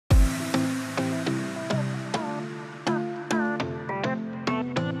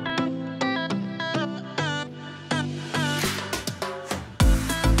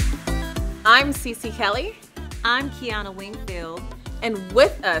I'm Cece Kelly. I'm Kiana Wingfield. And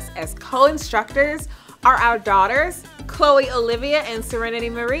with us as co-instructors are our daughters, Chloe Olivia and Serenity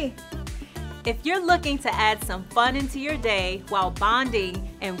Marie. If you're looking to add some fun into your day while bonding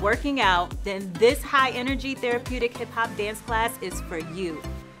and working out, then this high-energy therapeutic hip-hop dance class is for you.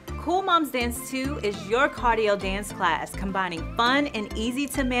 Cool Moms Dance 2 is your cardio dance class, combining fun and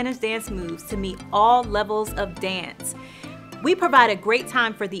easy-to-manage dance moves to meet all levels of dance. We provide a great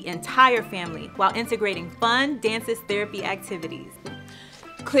time for the entire family while integrating fun dances therapy activities.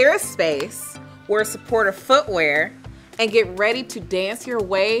 Clear a space, wear supportive footwear, and get ready to dance your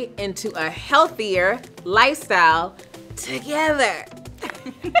way into a healthier lifestyle together.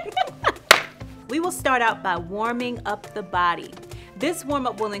 We will start out by warming up the body. This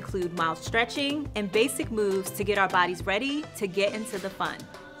warm-up will include mild stretching and basic moves to get our bodies ready to get into the fun.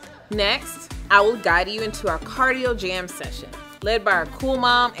 Next, I will guide you into our cardio jam session, led by our Cool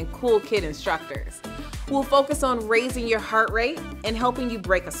Mom and Cool Kid instructors. We'll focus on raising your heart rate and helping you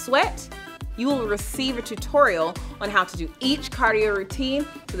break a sweat. You will receive a tutorial on how to do each cardio routine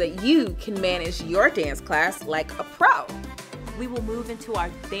so that you can manage your dance class like a pro. We will move into our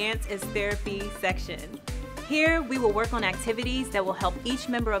Dance is Therapy section. Here, we will work on activities that will help each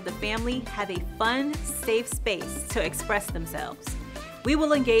member of the family have a fun, safe space to express themselves. We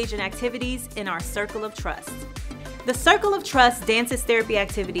will engage in activities in our Circle of Trust. The Circle of Trust Dance is Therapy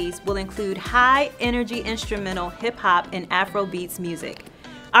activities will include high-energy instrumental hip-hop and Afrobeats music.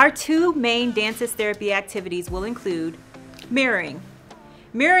 Our two main Dance is Therapy activities will include mirroring.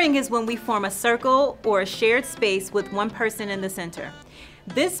 Mirroring is when we form a circle or a shared space with one person in the center.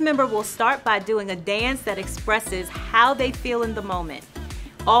 This member will start by doing a dance that expresses how they feel in the moment.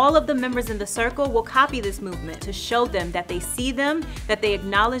 All of the members in the circle will copy this movement to show them that they see them, that they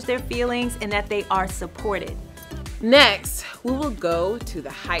acknowledge their feelings, and that they are supported. Next, we will go to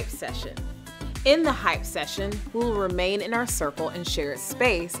the hype session. In the hype session, we will remain in our circle and shared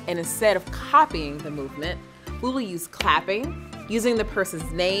space, and instead of copying the movement, we will use clapping, using the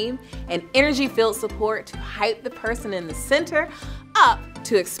person's name, and energy-filled support to hype the person in the center up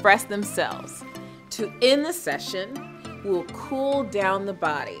to express themselves. To end the session, we will cool down the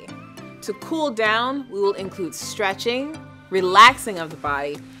body. To cool down, we will include stretching, relaxing of the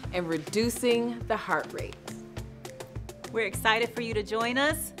body, and reducing the heart rate. We're excited for you to join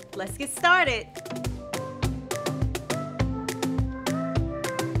us. Let's get started.